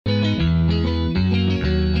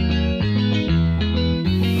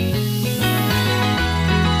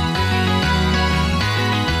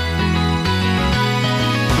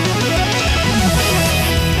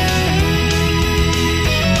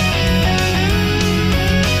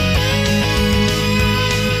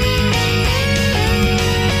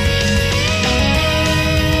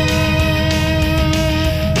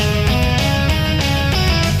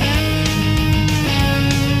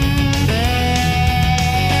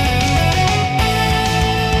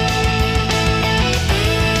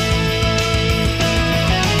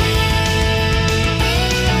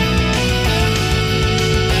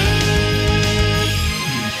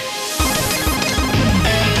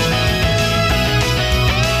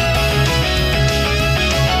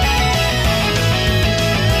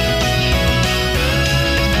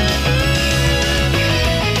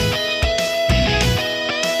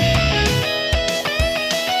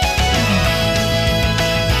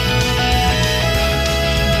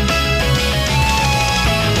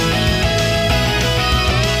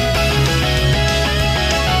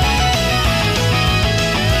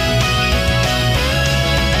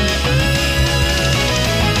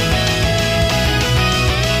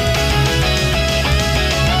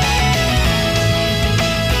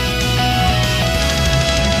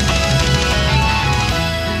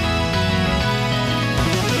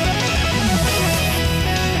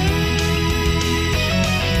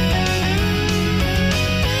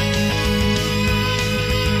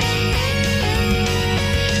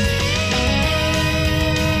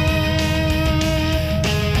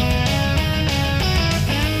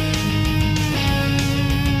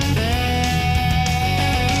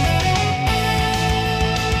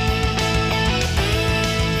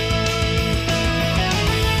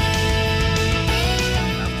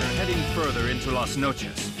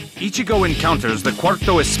noches, Ichigo encounters the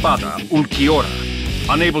Cuarto Espada, Ulquiorra.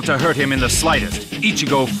 Unable to hurt him in the slightest,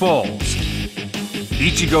 Ichigo falls.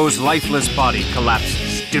 Ichigo's lifeless body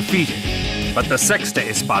collapses, defeated. But the Sexta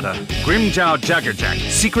Espada, Grimjow Jaggerjack,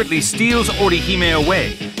 secretly steals Orihime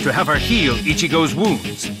away to have her heal Ichigo's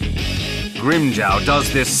wounds. Grimjow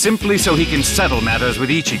does this simply so he can settle matters with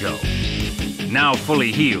Ichigo. Now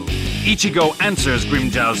fully healed, Ichigo answers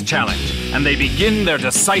Grimjow's challenge, and they begin their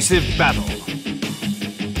decisive battle.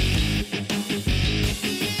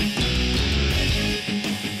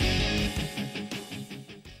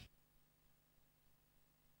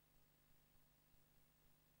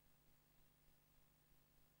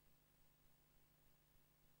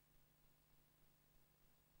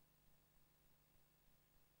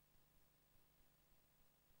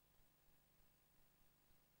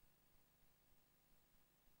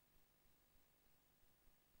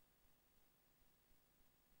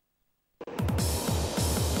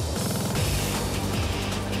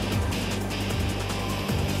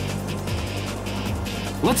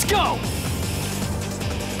 Let's go!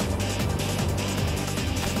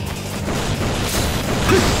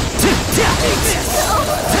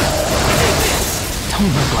 Don't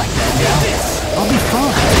look like that now. I'll be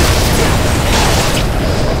fine.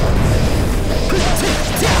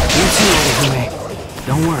 You too, Orihime.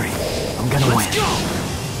 Don't worry. I'm gonna win. Go.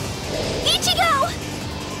 Ichigo!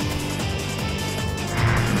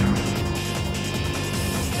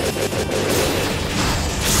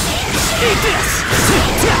 Eat this!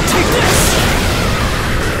 Take this!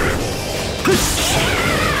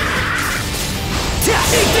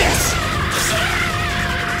 Eat this!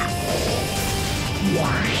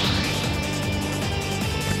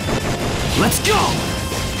 Let's go!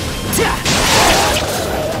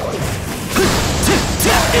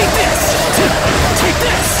 Eat this! Take this! Take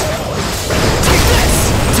this! Take this! Eat this!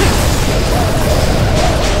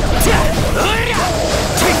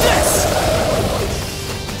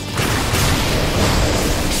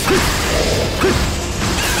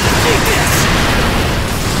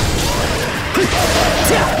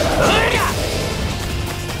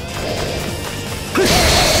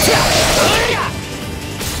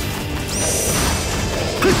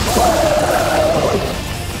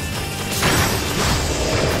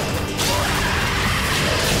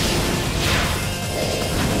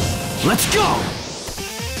 Let's go!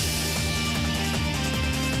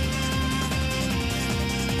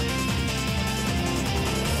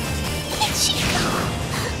 Ichigo!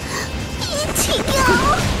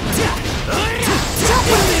 Don't worry!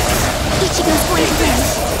 Ichigo's going to win.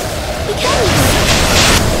 He can win.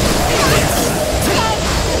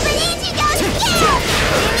 But Ichigo's scared!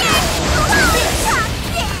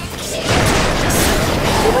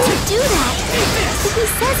 He wouldn't do that. If he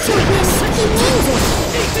says he'll win, he means it.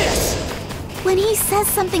 When he says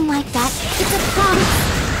something like that, it's a promise.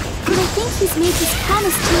 But I think he's made this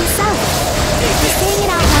promise to himself. By saying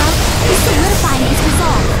it out loud, he's solidifying his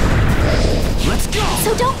resolve. Let's go!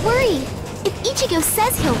 So don't worry. If Ichigo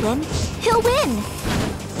says he'll win, he'll win.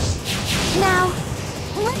 Now,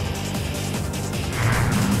 what?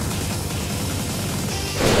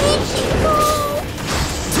 Ichigo!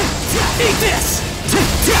 Eat this! Eat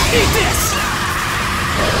this! Eat this!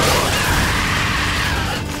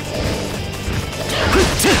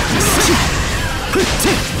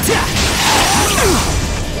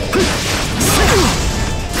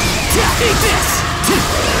 Take this! Take this! Take this!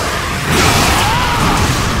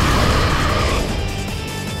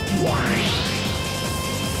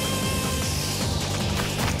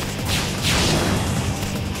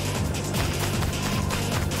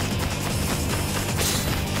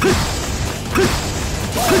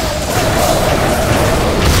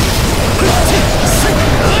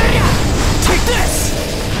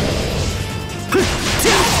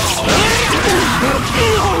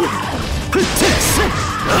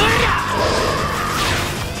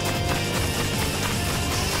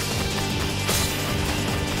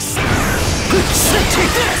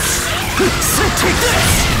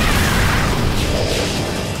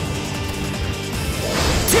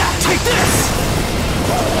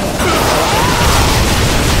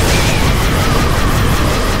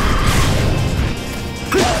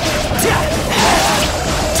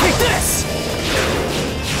 this! Take this!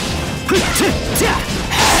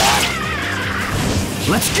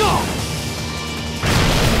 Let's go!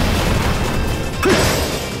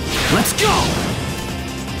 Let's go!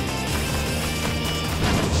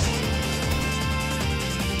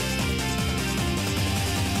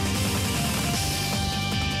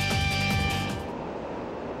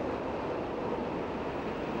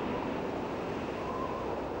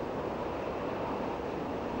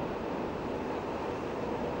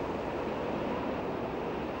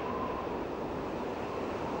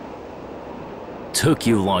 Took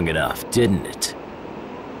you long enough, didn't it?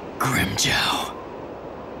 Grimjow.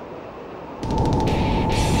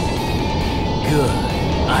 Good.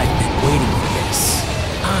 I've been waiting for this.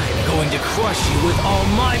 I'm going to crush you with all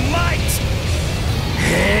my might!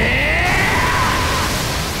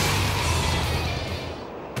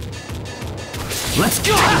 Let's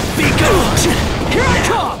go! Be gone! Here I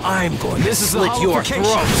come! I'm going to slit your throat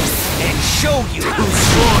and show you who's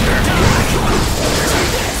stronger!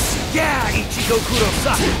 Yeah, Ichigo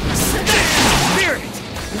Kurosaki! That's the spirit!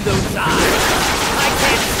 In those eyes! I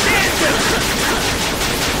can't stand them!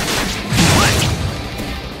 What?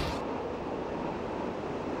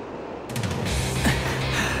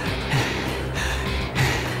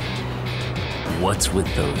 What's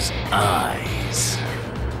with those eyes?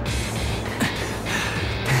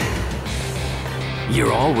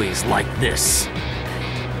 You're always like this.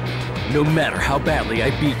 No matter how badly I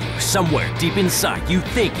beat you, somewhere deep inside you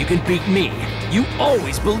think you can beat me. You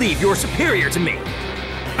always believe you're superior to me.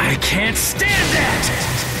 I can't stand that!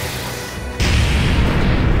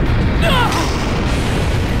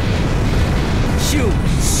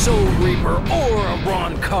 Human, Soul Reaper, or a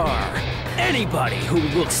Ronkar. Anybody who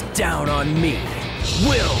looks down on me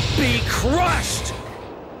will be crushed!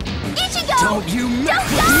 Ichigo! Don't you mess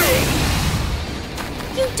with me!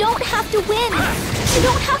 You don't have to win! You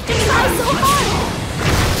don't have to try so hard!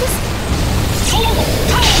 Just...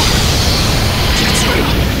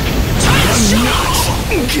 I'm not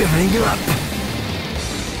giving up!